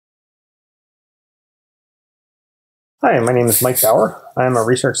Hi, my name is Mike Bauer. I'm a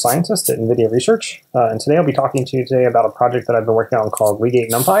research scientist at NVIDIA Research, and today I'll be talking to you about a project that I've been working on called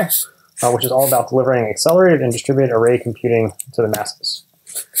Legate NumPy, which is all about delivering accelerated and distributed array computing to the masses.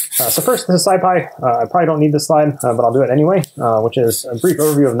 So first, this is SciPy. I probably don't need this slide, but I'll do it anyway, which is a brief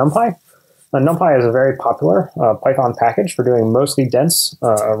overview of NumPy. NumPy is a very popular Python package for doing mostly dense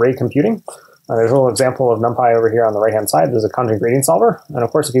array computing. There's a little example of NumPy over here on the right-hand side. There's a conjugate gradient solver. And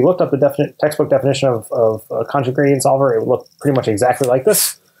of course, if you looked up the textbook definition of a conjugate gradient solver, it would look pretty much exactly like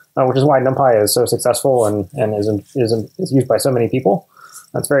this, which is why NumPy is so successful and is used by so many people.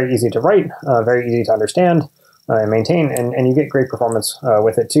 It's very easy to write, very easy to understand and maintain, and you get great performance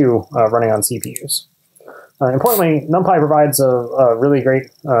with it too, running on CPUs. Importantly, NumPy provides a really great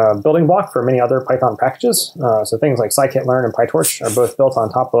building block for many other Python packages. So things like scikit-learn and PyTorch are both built on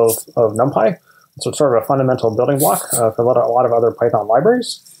top of NumPy. So it's sort of a fundamental building block for a lot of other Python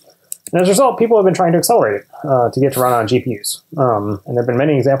libraries. And as a result, people have been trying to accelerate it to get to run on GPUs. And there have been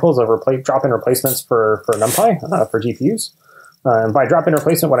many examples of drop-in replacements for NumPy for GPUs. And by drop-in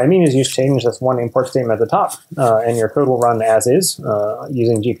replacement, what I mean is you change this one import statement at the top, and your code will run as is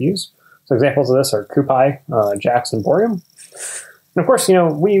using GPUs. So examples of this are CuPy, JAX, and Boreum. And of course,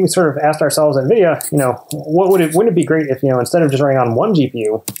 we sort of asked ourselves at NVIDIA, wouldn't it be great if, instead of just running on one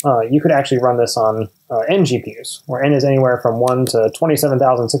GPU, you could actually run this on n GPUs, where n is anywhere from 1 to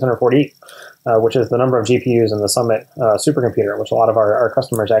 27,648, which is the number of GPUs in the Summit supercomputer, which a lot of our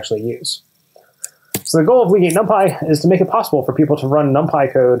customers actually use. So the goal of Legate NumPy is to make it possible for people to run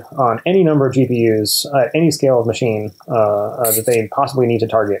NumPy code on any number of GPUs at any scale of machine that they possibly need to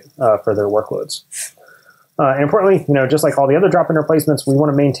target for their workloads. And importantly, just like all the other drop-in replacements, we want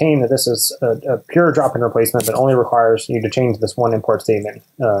to maintain that this is a pure drop-in replacement that only requires you to change this one import statement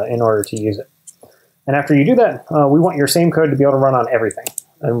in order to use it. And after you do that, we want your same code to be able to run on everything.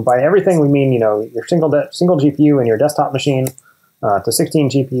 And by everything, we mean your single GPU in your desktop machine, to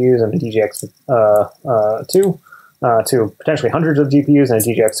 16 GPUs and a DGX2, to potentially hundreds of GPUs and a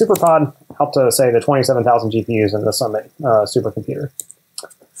DGX superpod, up to, say, the 27,000 GPUs in the Summit supercomputer.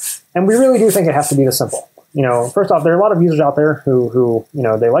 And we really do think it has to be this simple. First off, there are a lot of users out there who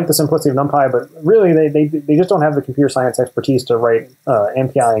they like the simplicity of NumPy, but really they just don't have the computer science expertise to write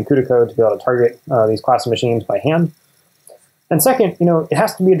MPI and CUDA code to be able to target these class of machines by hand. And second, it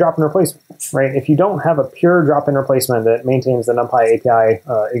has to be a drop-in replacement, right? If you don't have a pure drop-in replacement that maintains the NumPy API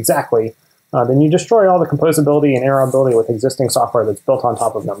exactly, then you destroy all the composability and interoperability with existing software that's built on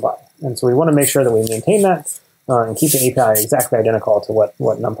top of NumPy. And so we want to make sure that we maintain that and keep the API exactly identical to what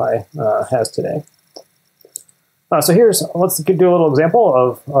NumPy has today. So let's do a little example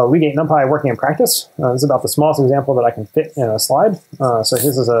of Legate NumPy working in practice. This is about the smallest example that I can fit in a slide. So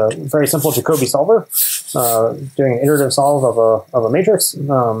this is a very simple Jacobi solver doing an iterative solve of a matrix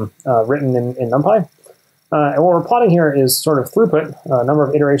written in NumPy. And what we're plotting here is sort of throughput, number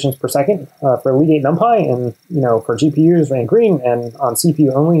of iterations per second for Legate NumPy, and for GPUs in green and on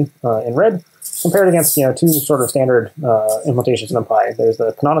CPU only in red, compared against two sort of standard implementations of NumPy. There's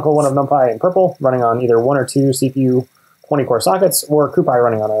the canonical one of NumPy in purple, running on either one or two CPU 20-core sockets, or CuPy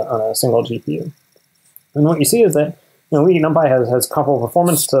running on a single GPU. And what you see is that Legate NumPy has comparable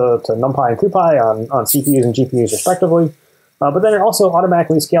performance to NumPy and CuPy on CPUs and GPUs respectively, but then it also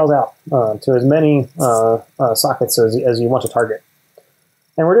automatically scales out to as many sockets as you want to target.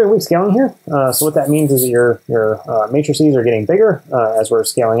 And we're doing weak scaling here. So what that means is that your matrices are getting bigger as we're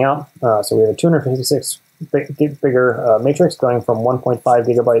scaling out. So we have a 256 bigger matrix going from 1.5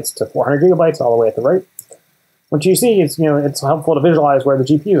 gigabytes to 400 gigabytes all the way at the right. What you see is, it's helpful to visualize where the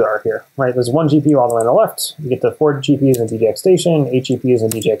GPUs are here, right? There's one GPU all the way on the left. You get to 4 GPUs in DGX Station, 8 GPUs in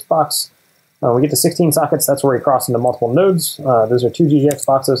DGX Box. We get to 16 sockets. That's where we cross into multiple nodes. Those are 2 DGX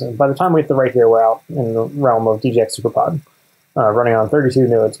boxes. And by the time we get to the right here, we're out in the realm of DGX Superpod. Running on 32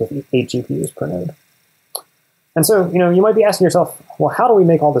 nodes with 8 GPUs per node. And so, you might be asking yourself, well, how do we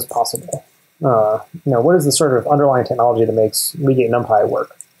make all this possible? What is the sort of underlying technology that makes Legate NumPy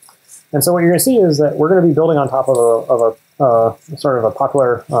work? And so what you're going to see is that we're going to be building on top of a sort of a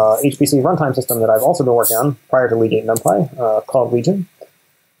popular HPC runtime system that I've also been working on prior to Legate NumPy called Legion.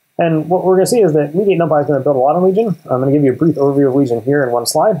 And what we're going to see is that Legate NumPy is going to build a lot on Legion. I'm going to give you a brief overview of Legion here in one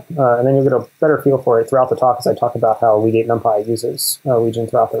slide, and then you'll get a better feel for it throughout the talk as I talk about how Legate NumPy uses Legion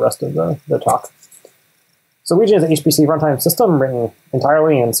throughout the rest of the talk. So Legion is an HPC runtime system written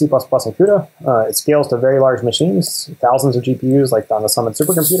entirely in C++ and CUDA. It scales to very large machines, thousands of GPUs like on the Summit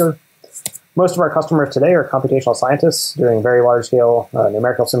supercomputer. Most of our customers today are computational scientists doing very large-scale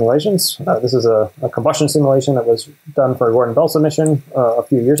numerical simulations. This is a combustion simulation that was done for a Gordon Bell submission a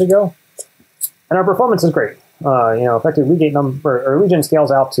few years ago. And our performance is great. effectively Legion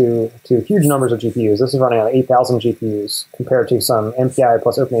scales out to huge numbers of GPUs. This is running on 8,000 GPUs compared to some MPI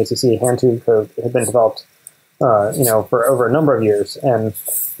plus OpenACC hand-tuned code that had been developed, for over a number of years. And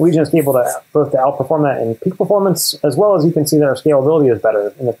Legion is able to both outperform that in peak performance, as well as you can see that our scalability is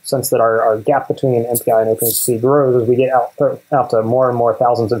better in the sense that our gap between MPI and OpenACC grows as we get out to more and more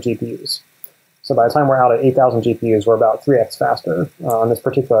thousands of GPUs. So by the time we're out at 8,000 GPUs, we're about 3x faster on this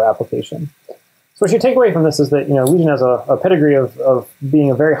particular application. So what you take away from this is that Legion has a pedigree of being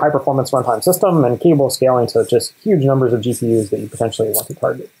a very high-performance runtime system and capable of scaling to just huge numbers of GPUs that you potentially want to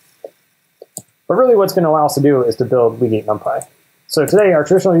target. But really what's going to allow us to do is to build Legate NumPy. So today our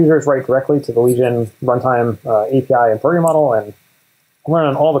traditional users write directly to the Legion runtime API and program model and run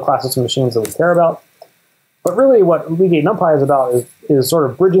on all the classes of machines that we care about. But really what Legate NumPy is about is sort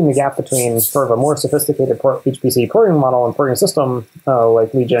of bridging the gap between sort of a more sophisticated HPC programming model and programming system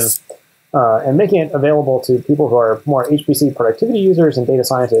like Legion, and making it available to people who are more HPC productivity users and data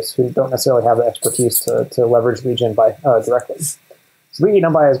scientists who don't necessarily have the expertise to leverage Legion directly. So Legate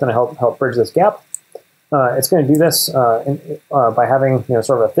NumPy is going to help bridge this gap. It's going to do this by having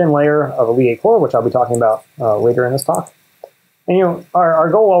sort of a thin layer of a Legate core, which I'll be talking about later in this talk. And our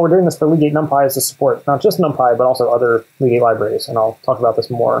goal while we're doing this for Legate NumPy is to support not just NumPy but also other Legate libraries, and I'll talk about this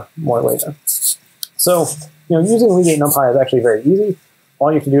more later. So using Legate NumPy is actually very easy.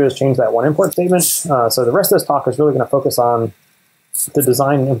 All you have to do is change that one import statement. So the rest of this talk is really going to focus on the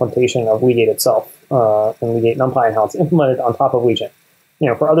design and implementation of Legate itself and Legate NumPy and how it's implemented on top of Legion.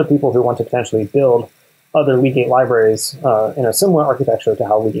 For other people who want to potentially build other Legate libraries in a similar architecture to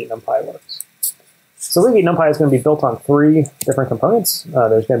how Legate NumPy works. So Legate NumPy is going to be built on 3 different components.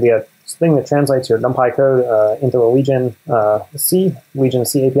 There's going to be a thing that translates your NumPy code into a Legion C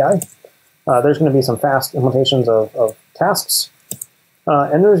API. There's going to be some fast implementations of tasks.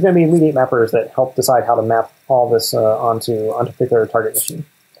 And there's going to be Legate mappers that help decide how to map all this onto a particular target machine.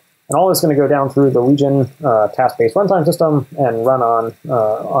 And all this is going to go down through the Legion task-based runtime system and run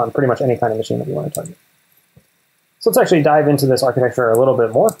on pretty much any kind of machine that you want to target. So let's actually dive into this architecture a little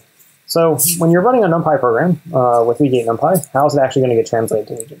bit more. So when you're running a NumPy program with Legate NumPy, how is it actually going to get translated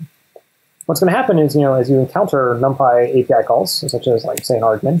to Legion? What's going to happen is, as you encounter NumPy API calls, such as say an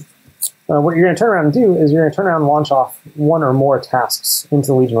argmin, what you're going to turn around and do is you're going to turn around and launch off one or more tasks into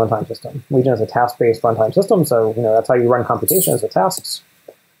the Legion runtime system. Legion is a task-based runtime system, so that's how you run computations with tasks.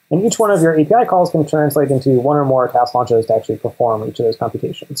 And each one of your API calls can translate into one or more task launches to actually perform each of those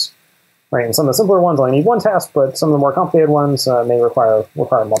computations. Right, and some of the simpler ones only need one task, but some of the more complicated ones may require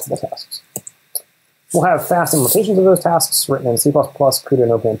multiple tasks. We'll have fast implementations of those tasks written in C++, CUDA,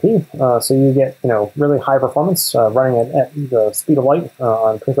 and OpenMP, so you get really high performance running at the speed of light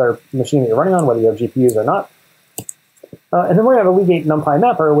on a particular machine that you're running on, whether you have GPUs or not. And then we're going to have a Legate NumPy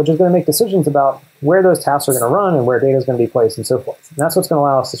mapper, which is going to make decisions about where those tasks are going to run and where data is going to be placed and so forth. And that's what's going to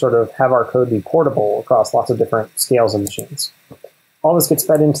allow us to sort of have our code be portable across lots of different scales of machines. All this gets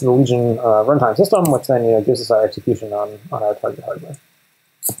fed into the Legion runtime system, which then gives us our execution on our target hardware.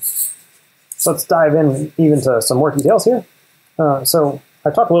 So let's dive in even to some more details here. So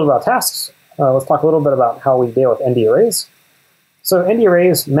I've talked a little about tasks. Let's talk a little bit about how we deal with ND arrays. So ND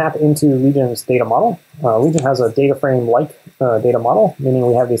arrays map into Legion's data model. Legion has a data frame-like data model, meaning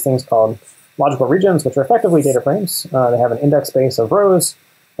we have these things called logical regions, which are effectively data frames. They have an index space of rows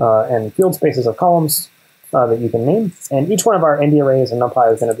and field spaces of columns that you can name. And each one of our ND arrays in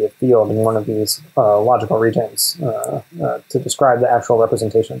NumPy is going to be a field in one of these logical regions to describe the actual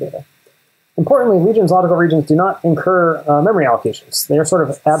representation of data. Importantly, Legion's logical regions do not incur memory allocations. They are sort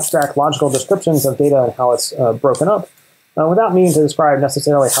of abstract logical descriptions of data and how it's broken up, without meaning to describe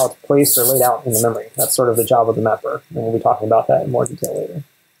necessarily how it's placed or laid out in the memory. That's sort of the job of the mapper, and we'll be talking about that in more detail later.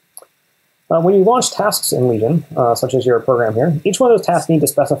 When you launch tasks in Legion, such as your program here, each one of those tasks need to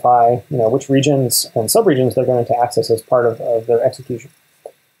specify which regions and subregions they're going to access as part of their execution.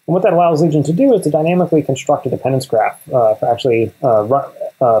 And what that allows Legion to do is to dynamically construct a dependence graph for actually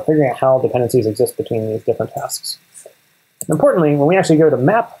figuring out how dependencies exist between these different tasks. Importantly, when we actually go to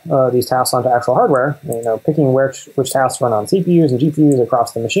map these tasks onto actual hardware, picking which tasks run on CPUs and GPUs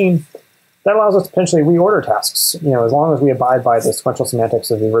across the machine, that allows us to potentially reorder tasks, as long as we abide by the sequential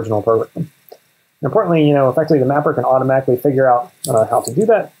semantics of the original program. And importantly, effectively the mapper can automatically figure out how to do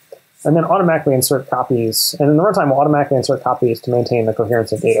that, and then automatically insert copies. And then the runtime will automatically insert copies to maintain the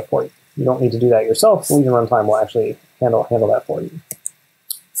coherence of data for you. You don't need to do that yourself. The Legion runtime will actually handle that for you.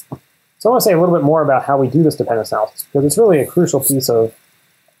 So I want to say a little bit more about how we do this dependence analysis, because it's really a crucial piece of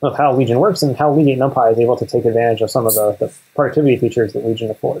how Legion works and how Legate NumPy is able to take advantage of some of the productivity features that Legion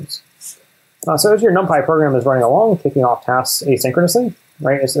affords. So as your NumPy program is running along, kicking off tasks asynchronously,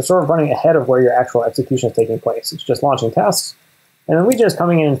 right? It's sort of running ahead of where your actual execution is taking place. It's just launching tasks. And then region is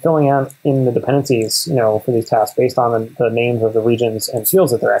coming in and filling out in the dependencies, for these tasks based on the names of the regions and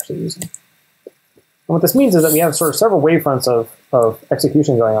fields that they're actually using. And what this means is that we have sort of several wavefronts of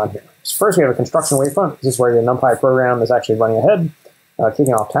execution going on here. So first, we have a construction wavefront. This is where your NumPy program is actually running ahead,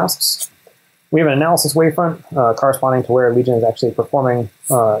 kicking off tasks. We have an analysis wavefront corresponding to where Legion is actually performing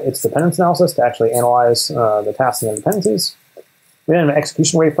its dependence analysis to actually analyze the tasks and the dependencies. We then have an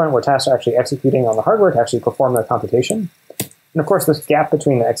execution wavefront where tasks are actually executing on the hardware to actually perform their computation. And of course, this gap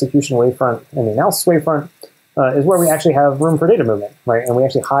between the execution wavefront and the analysis wavefront is where we actually have room for data movement, right? And we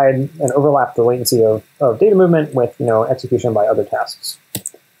actually hide and overlap the latency of data movement with execution by other tasks.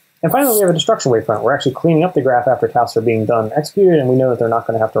 And finally, we have a destruction wavefront. We're actually cleaning up the graph after tasks are being done executed, and we know that they're not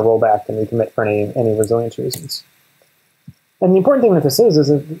going to have to roll back and recommit for any resilience reasons. And the important thing that this is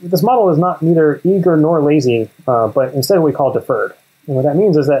that this model is not neither eager nor lazy, but instead we call deferred. And what that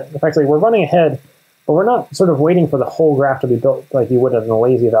means is that effectively we're running ahead, but we're not sort of waiting for the whole graph to be built like you would have in a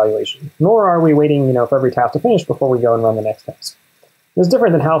lazy evaluation. Nor are we waiting, for every task to finish before we go and run the next task. It's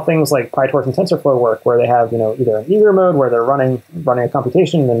different than how things like PyTorch and TensorFlow work, where they have, either an eager mode where they're running a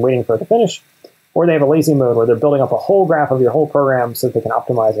computation and then waiting for it to finish, or they have a lazy mode where they're building up a whole graph of your whole program so that they can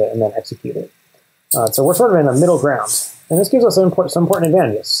optimize it and then execute it. So we're sort of in a middle ground. And this gives us some important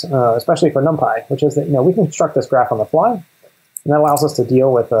advantages, especially for NumPy, which is that, we can construct this graph on the fly, and that allows us to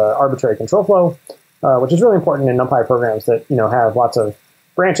deal with arbitrary control flow, which is really important in NumPy programs that, have lots of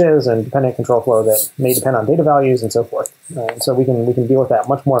branches and dependent control flow that may depend on data values and so forth. So we can deal with that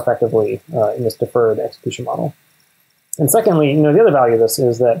much more effectively in this deferred execution model. And secondly, the other value of this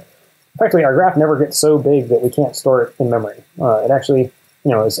is that effectively our graph never gets so big that we can't store it in memory. It actually,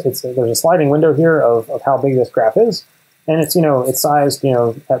 there's a sliding window here of how big this graph is, and it's sized,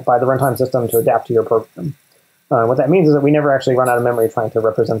 by the runtime system to adapt to your program. What that means is that we never actually run out of memory trying to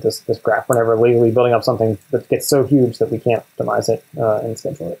represent this graph. We're never lazily building up something that gets so huge that we can't optimize it and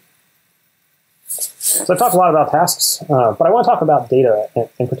schedule it. So I've talked a lot about tasks, but I want to talk about data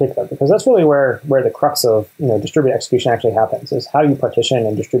in particular, because that's really where the crux of distributed execution actually happens, is how you partition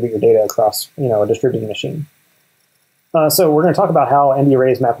and distribute your data across a distributed machine. So we're going to talk about how ND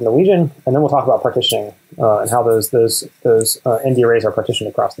arrays map into Legion, and then we'll talk about partitioning and how those ND arrays are partitioned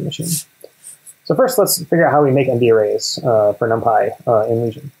across the machine. So first, let's figure out how we make ND arrays for NumPy in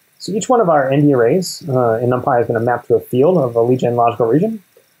Legion. So each one of our ND arrays in NumPy is going to map to a field of a Legion logical region.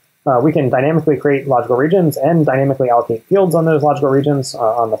 We can dynamically create logical regions and dynamically allocate fields on those logical regions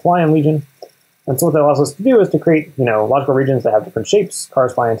on the fly in Legion. And so what that allows us to do is to create logical regions that have different shapes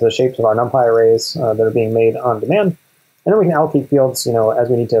corresponding to the shapes of our NumPy arrays that are being made on demand. And then we can allocate fields as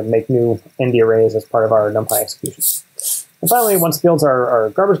we need to make new ND arrays as part of our NumPy execution. And finally, once fields are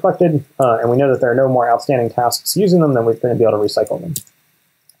garbage collected, and we know that there are no more outstanding tasks using them, then we're going to be able to recycle them.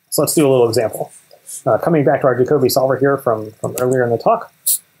 So let's do a little example. Coming back to our Jacobi solver here from earlier in the talk,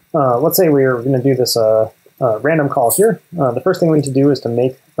 let's say we're going to do this random call here. The first thing we need to do is to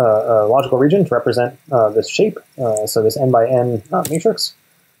make a logical region to represent this shape, so this n by n matrix.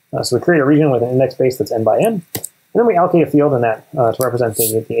 So we create a region with an index base that's n by n, and then we allocate a field in that to represent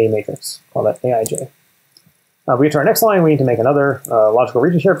the A matrix, call that Aij. We get to our next line, we need to make another logical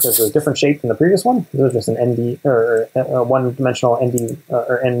region here because there's a different shape than the previous one. This is just an ND, or one-dimensional ND,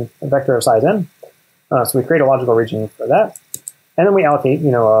 or n vector of size n. So we create a logical region for that. And then we allocate,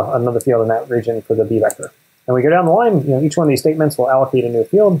 another field in that region for the B vector. And we go down the line, each one of these statements will allocate a new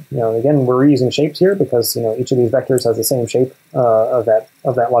field. Again, we're reusing shapes here because, each of these vectors has the same shape of that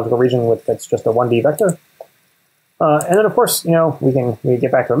logical region that's just a 1D vector. And then, of course, we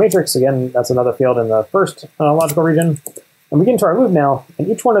get back to a matrix. Again, that's another field in the first logical region. And we get into our loop now, and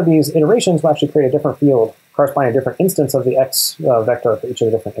each one of these iterations will actually create a different field corresponding to a different instance of the X vector for each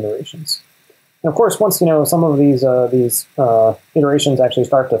of the different iterations. And of course, once some of these iterations actually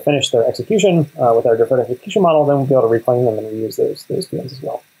start to finish their execution with our deferred execution model, then we'll be able to reclaim them and reuse those fields as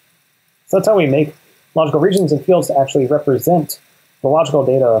well. So that's how we make logical regions and fields to actually represent the logical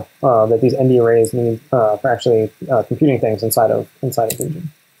data that these ND arrays need for actually computing things inside of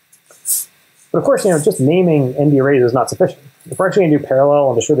Legion. But of course, just naming ND arrays is not sufficient. If we're actually going to do parallel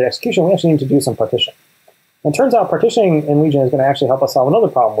and distributed execution, we actually need to do some partition. And it turns out partitioning in Legion is going to actually help us solve another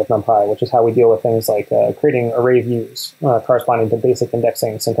problem with NumPy, which is how we deal with things like creating array views corresponding to basic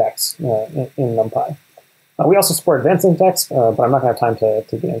indexing syntax in NumPy. We also support advanced syntax, but I'm not going to have time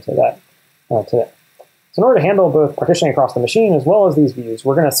to get into that today. So in order to handle both partitioning across the machine as well as these views,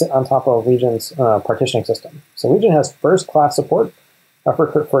 we're going to sit on top of Legion's partitioning system. So Legion has first-class support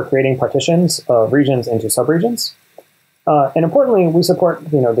for creating partitions of regions into subregions. And importantly, we support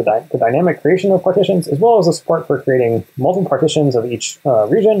the dynamic creation of partitions, as well as the support for creating multiple partitions of each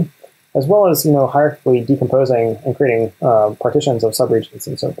region, as well as hierarchically decomposing and creating partitions of subregions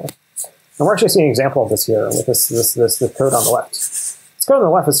and so forth. And we're actually seeing an example of this here with this code on the left. This code on the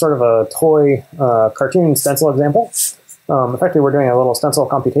left is sort of a toy cartoon stencil example. Effectively, we're doing a little stencil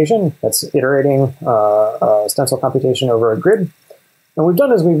computation that's iterating stencil computation over a grid. And what we've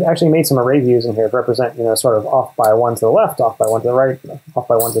done is we've actually made some array views in here to represent, sort of off by one to the left, off by one to the right, off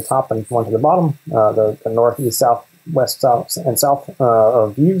by one to the top, and one to the bottom, the north, east, south, west, south, and south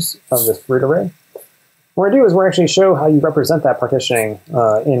of views of this grid array. What we're going to do is we're actually show how you represent that partitioning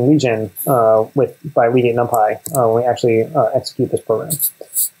in Legion by Legate NumPy when we actually execute this program.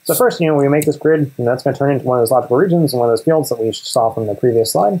 So first, we make this grid, and that's going to turn into one of those logical regions and one of those fields that we saw from the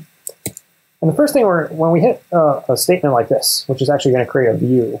previous slide. And the first thing, when we hit a statement like this, which is actually going to create a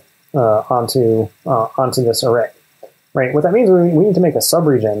view onto this array, right? What that means is we need to make a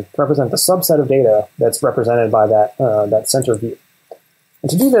subregion to represent the subset of data that's represented by that center view. And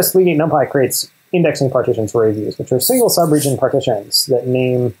to do this, Legate NumPy creates indexing partitions for array views, which are single subregion partitions that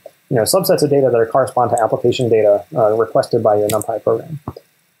name subsets of data that correspond to application data requested by your NumPy program.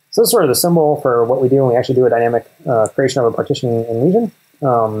 So this is sort of the symbol for what we do when we actually do a dynamic creation of a partition in Legion.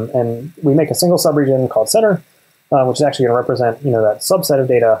 And we make a single subregion called center, which is actually going to represent that subset of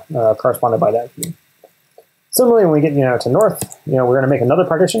data corresponded by that view. Similarly, when we get to north, we're going to make another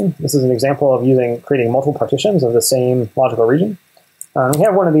partition. This is an example of creating multiple partitions of the same logical region. We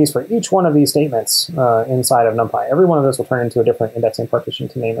have one of these for each one of these statements inside of NumPy. Every one of those will turn into a different indexing partition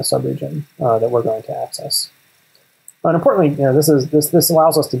to name a subregion that we're going to access. And importantly, this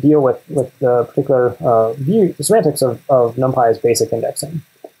allows us to deal with the particular semantics of NumPy's basic indexing.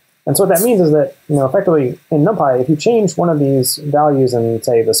 And so what that means is that effectively in NumPy, if you change one of these values in,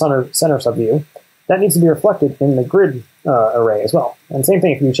 say, the center subview, that needs to be reflected in the grid array as well. And same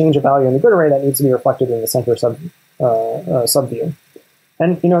thing, if you change a value in the grid array, that needs to be reflected in the center subview.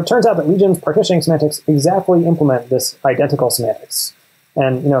 And it turns out that Legion's partitioning semantics exactly implement this identical semantics.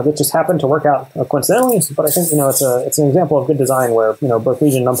 And that just happened to work out coincidentally, but I think it's an example of good design where both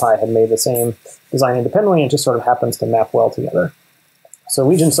Legion and NumPy had made the same design independently, and it just sort of happens to map well together. So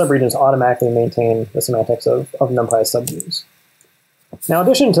Legion subregions automatically maintain the semantics of NumPy's subviews. Now, in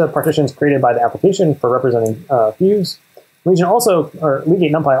addition to partitions created by the application for representing views, Legate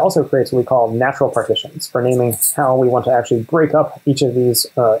NumPy also creates what we call natural partitions for naming how we want to actually break up each of these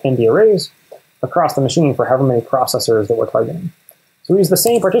ND arrays across the machine for however many processors that we're targeting. So we use the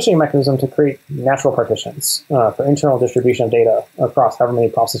same partitioning mechanism to create natural partitions for internal distribution of data across however many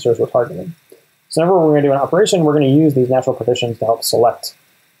processors we're targeting. So whenever we're going to do an operation, we're going to use these natural partitions to help select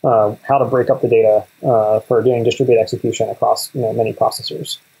how to break up the data for doing distributed execution across many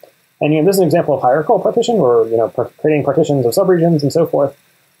processors. And this is an example of hierarchical partition, where creating partitions of subregions and so forth.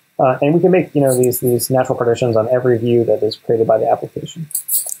 And we can make these natural partitions on every view that is created by the application.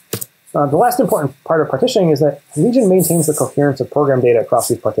 The last important part of partitioning is that Legion maintains the coherence of program data across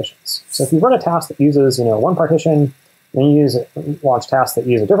these partitions. So if you run a task that uses one partition, then you launch tasks that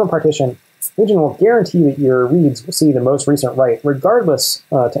use a different partition, Legion will guarantee that your reads will see the most recent write, regardless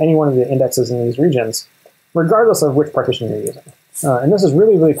to any one of the indexes in these regions, regardless of which partition you're using. And this is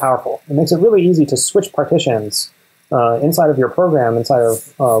really, really powerful. It makes it really easy to switch partitions inside of your program, inside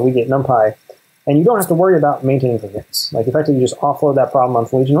of Legate NumPy, and you don't have to worry about maintaining coherence. Like, effectively, you just offload that problem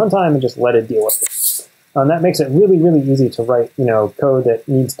onto Legion runtime and just let it deal with it. And that makes it really, really easy to write code that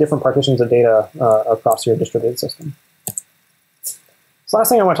needs different partitions of data across your distributed system. So last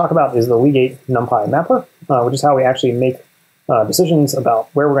thing I want to talk about is the Legate NumPy mapper, which is how we actually make decisions about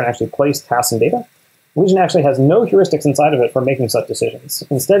where we're going to actually place tasks and data. Legion actually has no heuristics inside of it for making such decisions.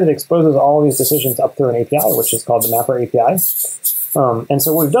 Instead, it exposes all these decisions up through an API, which is called the mapper API. And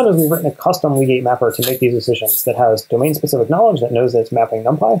so what we've done is we've written a custom Legate mapper to make these decisions that has domain-specific knowledge that knows that it's mapping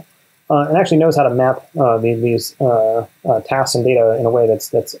NumPy, and actually knows how to map these tasks and data in a way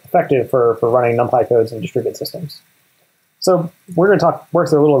that's effective for running NumPy codes in distributed systems. So we're going to work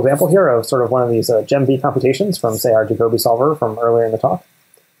through a little example here of sort of one of these GemV computations from, say, our Jacobi solver from earlier in the talk.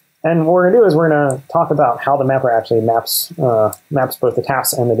 And what we're going to do is we're going to talk about how the mapper actually maps both the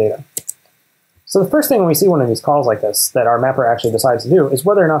tasks and the data. So the first thing when we see one of these calls like this that our mapper actually decides to do is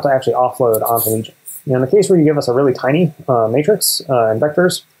whether or not to actually offload onto Legion. In the case where you give us a really tiny matrix and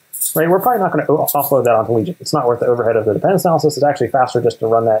vectors, right, we're probably not going to offload that onto Legion. It's not worth the overhead of the dependence analysis. It's actually faster just to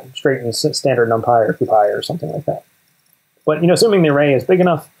run that straight in standard NumPy or CuPy or something like that. But assuming the array is big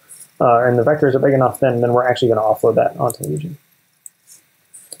enough and the vectors are big enough, then we're actually going to offload that onto Legion.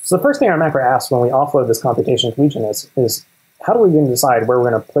 So the first thing our mapper asks when we offload this computation to Legion is how do we even decide where we're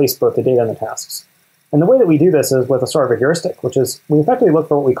going to place both the data and the tasks? And the way that we do this is with a sort of a heuristic, which is we effectively look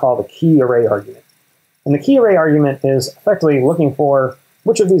for what we call the key array argument. And the key array argument is effectively looking for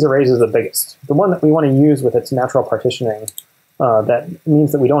which of these arrays is the biggest, the one that we want to use with its natural partitioning. That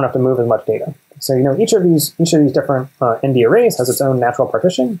means that we don't have to move as much data. So each of these different ND arrays has its own natural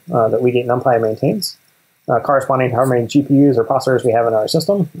partition that Legate NumPy maintains, corresponding to how many GPUs or processors we have in our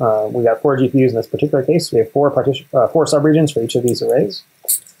system. We got 4 GPUs in this particular case. We have 4 subregions for each of these arrays.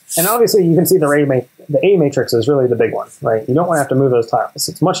 And obviously, you can see the A matrix is really the big one, right? You don't want to have to move those tiles.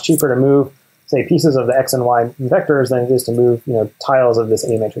 It's much cheaper to move, say, pieces of the X and Y vectors than it is to move tiles of this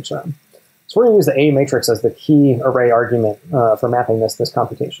A matrix around. So we're going to use the A matrix as the key array argument for mapping this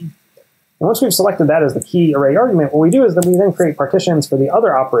computation. And once we've selected that as the key array argument, what we do is that we then create partitions for the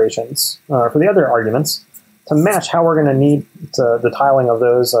other operations, for the other arguments, to match how we're going to need the tiling of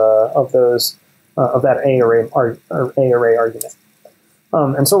that A array argument.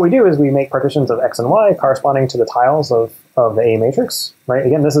 And so what we do is we make partitions of X and Y corresponding to the tiles of the A matrix, right?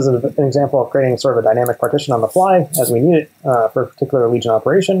 Again, this is an example of creating sort of a dynamic partition on the fly as we need it for a particular Legion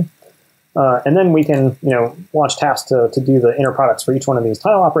operation. And then we can, launch tasks to do the inner products for each one of these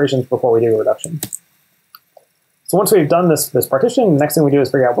tile operations before we do a reduction. So once we've done this partition, the next thing we do is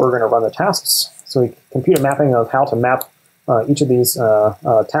figure out where we're going to run the tasks. So we compute a mapping of how to map each of these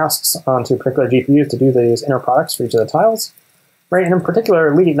tasks onto particular GPUs to do these inner products for each of the tiles. Right, and in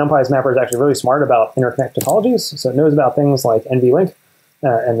particular, Legate NumPy's mapper is actually really smart about interconnect topologies. So it knows about things like NVLink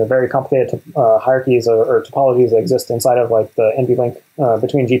and the very complicated hierarchies or topologies that exist inside of like the NVLink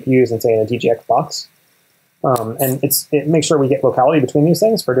between GPUs and say in a DGX box. And it makes sure we get locality between these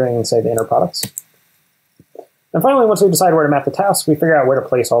things for doing, say, the inner products. And finally, once we decide where to map the tasks, we figure out where to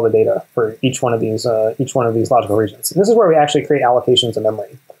place all the data for each one of these logical regions. And this is where we actually create allocations of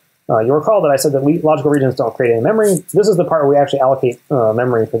memory. You'll recall that I said that logical regions don't create any memory. This is the part where we actually allocate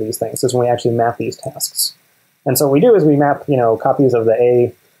memory for these things. This is when we actually map these tasks. And so what we do is we map, copies of the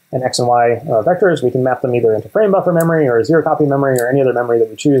A and X and Y vectors. We can map them either into frame buffer memory or zero copy memory or any other memory that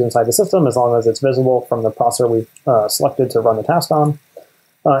we choose inside the system, as long as it's visible from the processor we've selected to run the task on.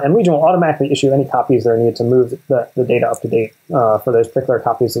 And Legion will automatically issue any copies that are needed to move the data up to date for those particular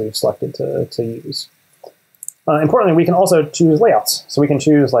copies that we've selected to use. Importantly, we can also choose layouts. So we can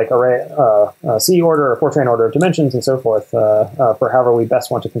choose like array, C order or Fortran order of dimensions and so forth for however we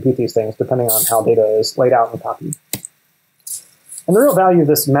best want to compute these things, depending on how data is laid out and copied. And the real value of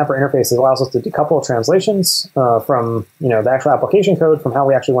this mapper interface is it allows us to decouple translations from the actual application code from how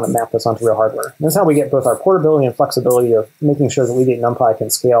we actually want to map this onto real hardware. And this is how we get both our portability and flexibility of making sure that Legate NumPy can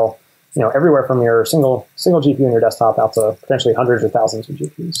scale everywhere from your single GPU in your desktop out to potentially hundreds or thousands of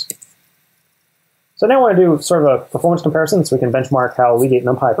GPUs. So now I want to do sort of a performance comparison so we can benchmark how Legate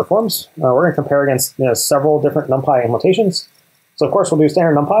NumPy performs. We're going to compare against several different NumPy implementations. So of course we'll do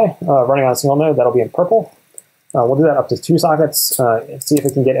standard NumPy running on a single node. That'll be in purple. We'll do that up to 2 sockets, see if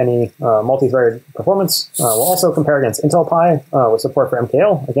we can get any multi-threaded performance. We'll also compare against Intel Pi with support for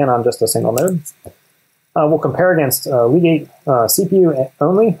MKL, again on just a single node. We'll compare against Legate CPU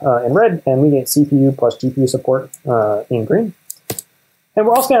only in red and Legate CPU plus GPU support in green. And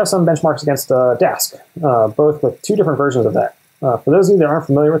we're also going to have some benchmarks against Dask, both with 2 different versions of that. For those of you that aren't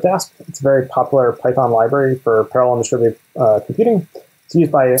familiar with Dask, it's a very popular Python library for parallel and distributed computing. It's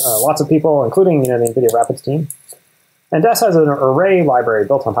used by lots of people, including the NVIDIA Rapids team. And Dask has an array library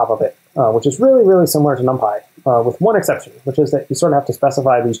built on top of it, which is really, really similar to NumPy, with one exception, which is that you sort of have to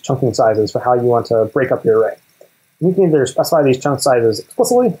specify these chunking sizes for how you want to break up your array. And you can either specify these chunk sizes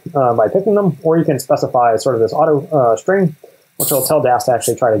explicitly by picking them, or you can specify sort of this auto string, which will tell Dask to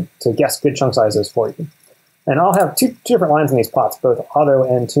actually try to guess good chunk sizes for you. And I'll have two different lines in these plots, both auto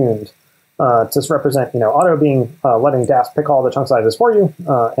and tuned, to represent, auto being letting Dask pick all the chunk sizes for you,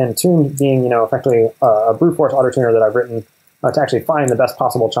 and tuned being, effectively a brute force auto tuner that I've written to actually find the best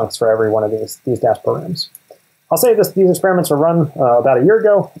possible chunks for every one of these Dask programs. I'll say these experiments were run about a year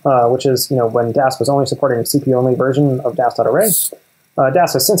ago, which is when Dask was only supporting a CPU-only version of Dask.array.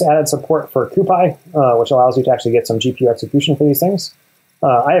 Dask has since added support for CuPy, which allows you to actually get some GPU execution for these things.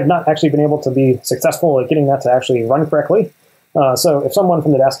 I have not actually been able to be successful at getting that to actually run correctly. So if someone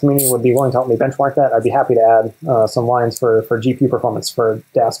from the Dask community would be willing to help me benchmark that, I'd be happy to add some lines for GPU performance for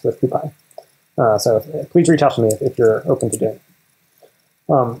Dask with CuPy. So please reach out to me if you're open to doing it.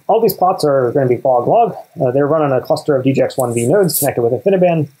 All these plots are going to be log. They're run on a cluster of DGX1V nodes connected with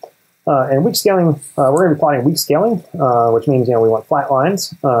InfiniBand. And weak scaling, we're going to be plotting weak scaling, which means we want flat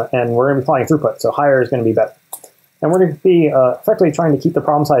lines, and we're going to be plotting throughput, so higher is going to be better. And we're going to be effectively trying to keep the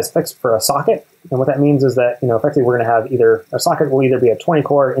problem size fixed for a socket. And what that means is that effectively we're going to have either a socket will either be a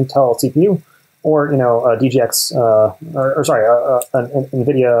 20-core Intel CPU or a DGX an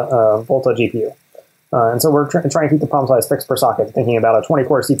NVIDIA Volta GPU. And so we're trying to keep the problem size fixed per socket, thinking about a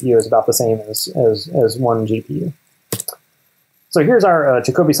 20-core CPU is about the same as one GPU. So here's our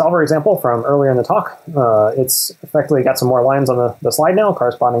Jacobi solver example from earlier in the talk. It's effectively got some more lines on the slide now,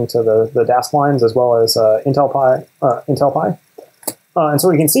 corresponding to the Dask lines as well as Intel Pi. And so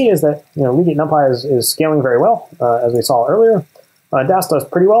what you can see is that Legate NumPy is scaling very well, as we saw earlier. Dask does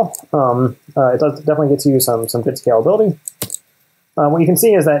pretty well. It definitely gets you some good scalability. What you can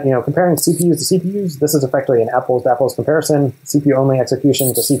see is that comparing CPUs to CPUs, this is effectively an apples-to-apples comparison. CPU-only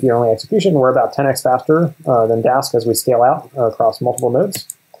execution to CPU-only execution. We're about 10x faster than Dask as we scale out across multiple nodes.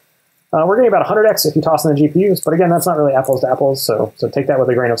 We're getting about 100x if you toss in the GPUs, but again, that's not really apples-to-apples, so take that with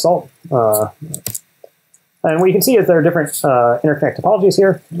a grain of salt. And what you can see is there are different interconnect topologies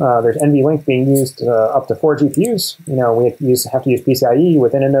here. There's NVLink being used up to 4 GPUs. We have to use PCIe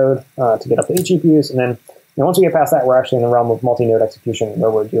within a node to get up to 8 GPUs, and then once we get past that, we're actually in the realm of multi-node execution where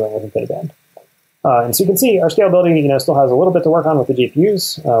we're dealing with InfiniBand. And so you can see our scalability still has a little bit to work on with the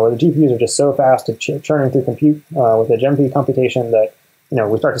GPUs, where the GPUs are just so fast at churning through compute with the GenV computation that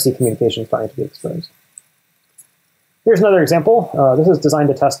we start to see communication starting to be exposed. Here's another example. This is designed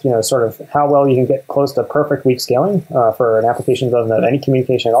to test sort of how well you can get close to perfect weak scaling for an application that doesn't have any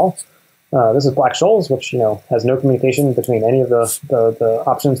communication at all. This is Black-Scholes, which has no communication between any of the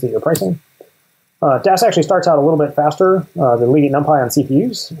options that you're pricing. Dask actually starts out a little bit faster than Legate NumPy on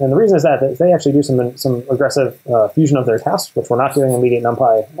CPUs, and the reason is that they actually do some aggressive fusion of their tasks, which we're not doing in Legate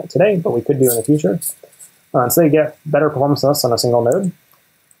NumPy today, but we could do in the future. So they get better performance than us on a single node.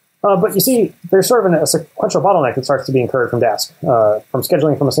 But you see, there's sort of a sequential bottleneck that starts to be incurred from Dask, from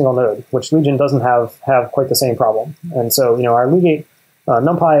scheduling from a single node, which Legion doesn't have quite the same problem. And so, our Legate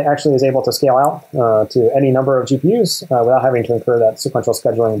NumPy actually is able to scale out to any number of GPUs without having to incur that sequential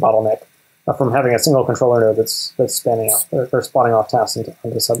scheduling bottleneck from having a single controller node that's spanning out or spawning off tasks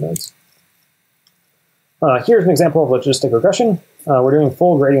into subnodes. Here's an example of logistic regression. We're doing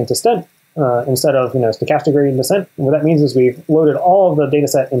full gradient descent instead of stochastic gradient descent. And what that means is we've loaded all of the data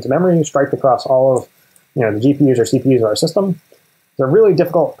set into memory, striped across all of the GPUs or CPUs of our system. It's a really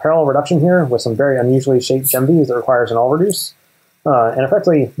difficult parallel reduction here with some very unusually shaped GenVs that requires an all reduce. And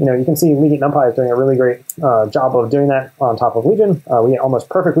effectively, you can see Legate NumPy is doing a really great job of doing that on top of Legion. We get almost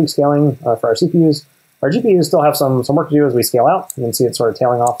perfect weak scaling for our CPUs. Our GPUs still have some work to do as we scale out. You can see it sort of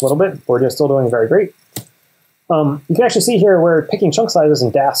tailing off a little bit, but we're just still doing very great. You can actually see here where picking chunk sizes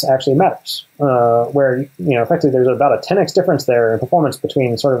in Dask actually matters, where effectively there's about a 10x difference there in performance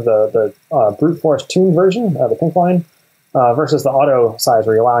between sort of the brute force tuned version, the pink line, versus the auto size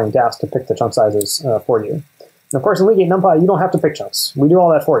where you're allowing Dask to pick the chunk sizes for you. And of course, in Legate NumPy, you don't have to pick chunks. We do all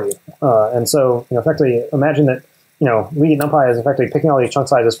that for you. And so, effectively, imagine that, Legate NumPy is effectively picking all these chunk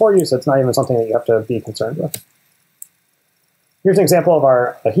sizes for you, so it's not even something that you have to be concerned with. Here's an example of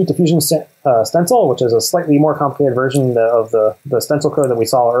our heat diffusion stencil, which is a slightly more complicated version of the stencil code that we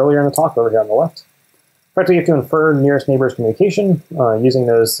saw earlier in the talk over here on the left. Effectively, you have to infer nearest neighbors communication using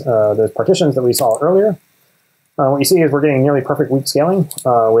those partitions that we saw earlier. What you see is we're getting nearly perfect weak scaling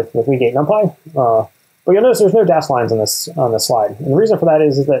with Legate NumPy. But you'll notice there's no Dask lines on this slide. And the reason for that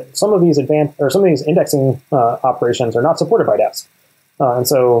is that some of these indexing operations are not supported by Dask. And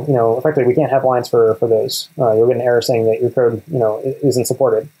so, effectively, we can't have lines for those. You'll get an error saying that your code, isn't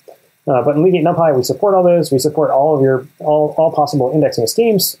supported. But in Legate NumPy, we support all those. We support all of all possible indexing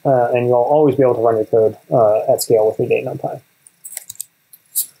schemes, and you'll always be able to run your code at scale with Legate NumPy.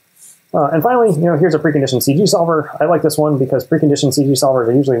 And finally, here's a preconditioned CG solver. I like this one because preconditioned CG solvers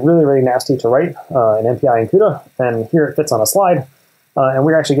are usually really, really nasty to write in MPI and CUDA, and here it fits on a slide. And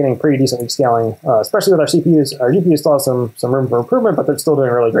we're actually getting pretty decent weak scaling, especially with our CPUs. Our GPUs still have some room for improvement, but they're still doing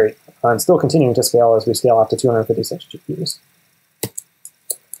really great and still continuing to scale as we scale out to 256 GPUs.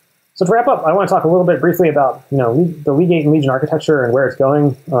 So to wrap up, I want to talk a little bit briefly about the Legate and Legion architecture and where it's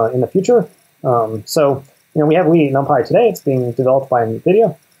going in the future. So we have Legate NumPy today. It's being developed by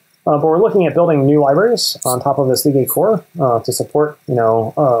NVIDIA. But we're looking at building new libraries on top of this Legate core to support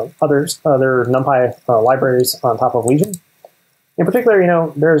other NumPy libraries on top of Legion. In particular,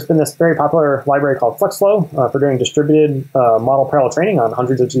 there's been this very popular library called FlexFlow for doing distributed model parallel training on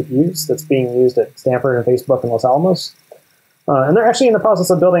hundreds of GPUs that's being used at Stanford and Facebook and Los Alamos. And they're actually in the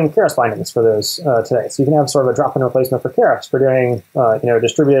process of building Keras bindings for those today. So you can have sort of a drop-in replacement for Keras for doing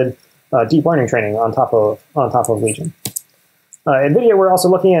distributed deep learning training on top of Legion. At NVIDIA, we're also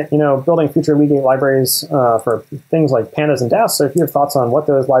looking at building future Legate libraries for things like pandas and Dask. So if you have thoughts on what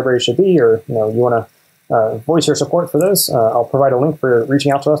those libraries should be, or you want to voice your support for those, I'll provide a link for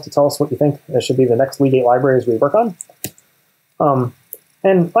reaching out to us to tell us what you think should be the next Legate libraries we work on.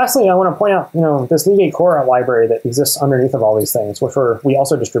 And lastly, I want to point out this Legate core library that exists underneath of all these things, which we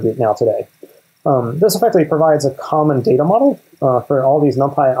also distribute now today. This effectively provides a common data model for all these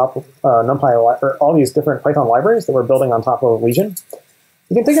or all these different Python libraries that we're building on top of Legion.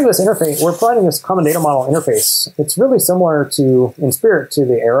 You can think of this interface, we're providing this common data model interface. It's really similar to, in spirit, to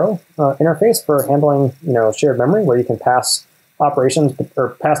the Arrow interface for handling, shared memory, where you can pass operations or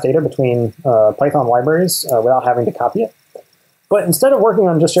pass data between Python libraries without having to copy it. But instead of working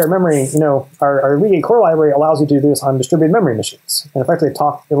on just shared memory, our Legate core library allows you to do this on distributed memory machines. And effectively,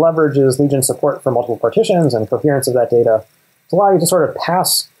 it leverages Legion support for multiple partitions and coherence of that data to allow you to sort of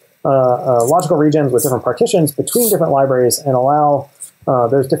pass logical regions with different partitions between different libraries and allow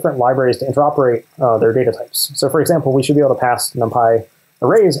those different libraries to interoperate their data types. So for example, we should be able to pass NumPy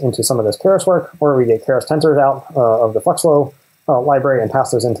arrays into some of this Keras work, or we get Keras tensors out of the FluxFlow library and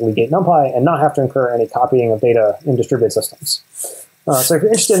pass those into Legate NumPy and not have to incur any copying of data in distributed systems. So if you're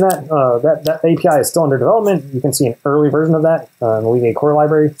interested in that, that API is still under development. You can see an early version of that in the Legate core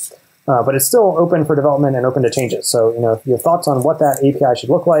library. But it's still open for development and open to changes. So, if you have thoughts on what that API should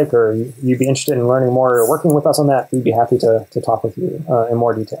look like, or you'd be interested in learning more or working with us on that, we'd be happy to talk with you in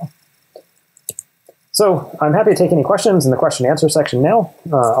more detail. So I'm happy to take any questions in the question and answer section now.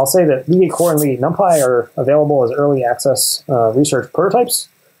 I'll say that Legate Core and Legate NumPy are available as early access research prototypes.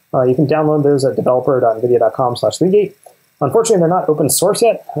 You can download those at developer.nvidia.com/Legate. Unfortunately, they're not open source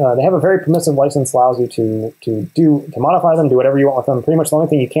yet. They have a very permissive license, allows you to modify them, do whatever you want with them. Pretty much the only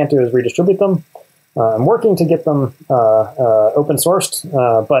thing you can't do is redistribute them. I'm working to get them open sourced,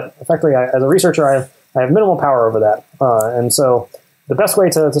 but effectively, as a researcher, I have minimal power over that. And so the best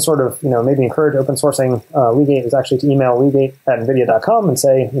way to sort of maybe encourage open sourcing Legate is actually to email legate@nvidia.com and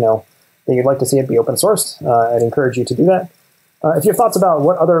say that you'd like to see it be open sourced. I'd encourage you to do that. If you have thoughts about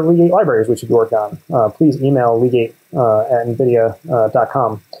what other Legate libraries we should be working on, please email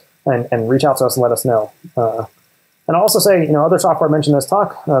legate@nvidia.com and reach out to us and let us know. And I'll also say, other software mentioned in this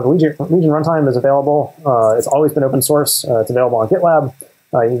talk, the Legion runtime is available. It's always been open source. It's available on GitLab.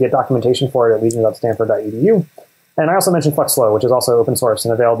 You can get documentation for it at legion.stanford.edu. And I also mentioned FluxFlow, which is also open source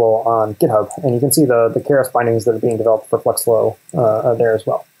and available on GitHub. And you can see the Keras bindings that are being developed for FluxFlow there as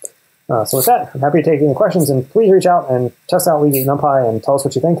well. So with that, I'm happy to take any questions, and please reach out and test out Legate NumPy and tell us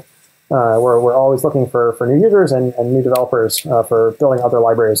what you think. We're always looking for new users and new developers for building other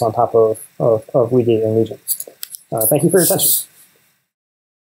libraries on top of Legate and Legion. Thank you for your attention.